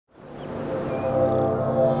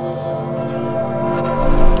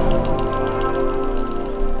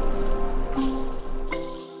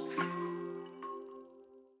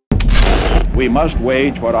We must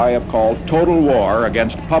wage what I have called total war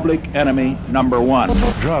against public enemy number one.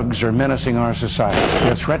 Drugs are menacing our society.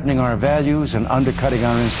 They're threatening our values and undercutting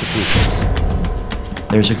our institutions.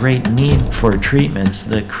 There's a great need for treatments.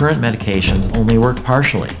 The current medications only work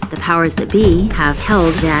partially. The powers that be have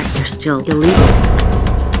held that they're still illegal.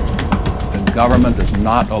 The government does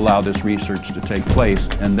not allow this research to take place,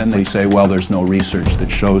 and then they say, well, there's no research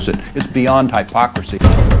that shows it. It's beyond hypocrisy.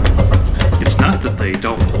 It's not that they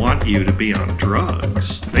don't want you to be on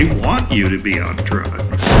drugs. They want you to be on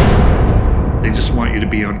drugs. They just want you to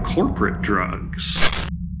be on corporate drugs.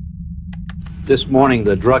 This morning,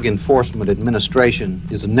 the Drug Enforcement Administration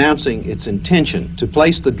is announcing its intention to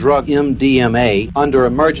place the drug MDMA under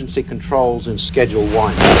emergency controls in Schedule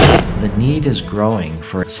 1. The need is growing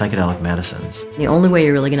for psychedelic medicines. The only way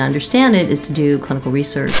you're really going to understand it is to do clinical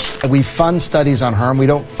research. We fund studies on harm, we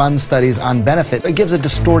don't fund studies on benefit. It gives a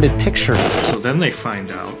distorted picture. So then they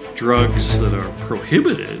find out drugs that are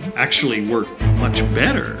prohibited actually work much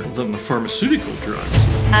better than the pharmaceutical drugs.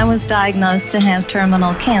 I was diagnosed to have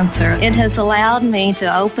terminal cancer. It has allowed me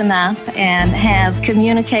to open up and have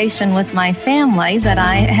communication with my family that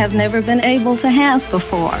I have never been able to have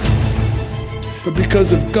before. But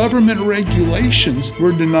because of government regulations,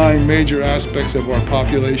 we're denying major aspects of our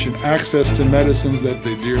population access to medicines that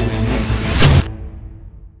they dearly need.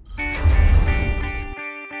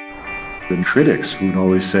 The critics would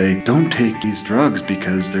always say, don't take these drugs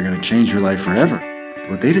because they're going to change your life forever.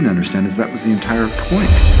 What they didn't understand is that was the entire point.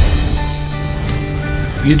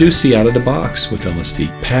 You do see out of the box with LSD,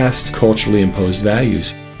 past culturally imposed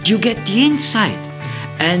values. You get the insight,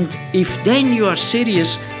 and if then you are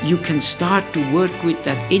serious, you can start to work with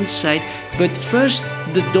that insight, but first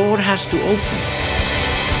the door has to open.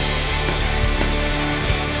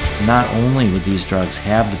 Not only would these drugs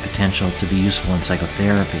have the potential to be useful in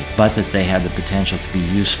psychotherapy, but that they had the potential to be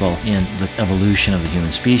useful in the evolution of the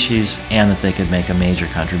human species, and that they could make a major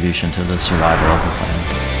contribution to the survival of the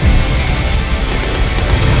planet.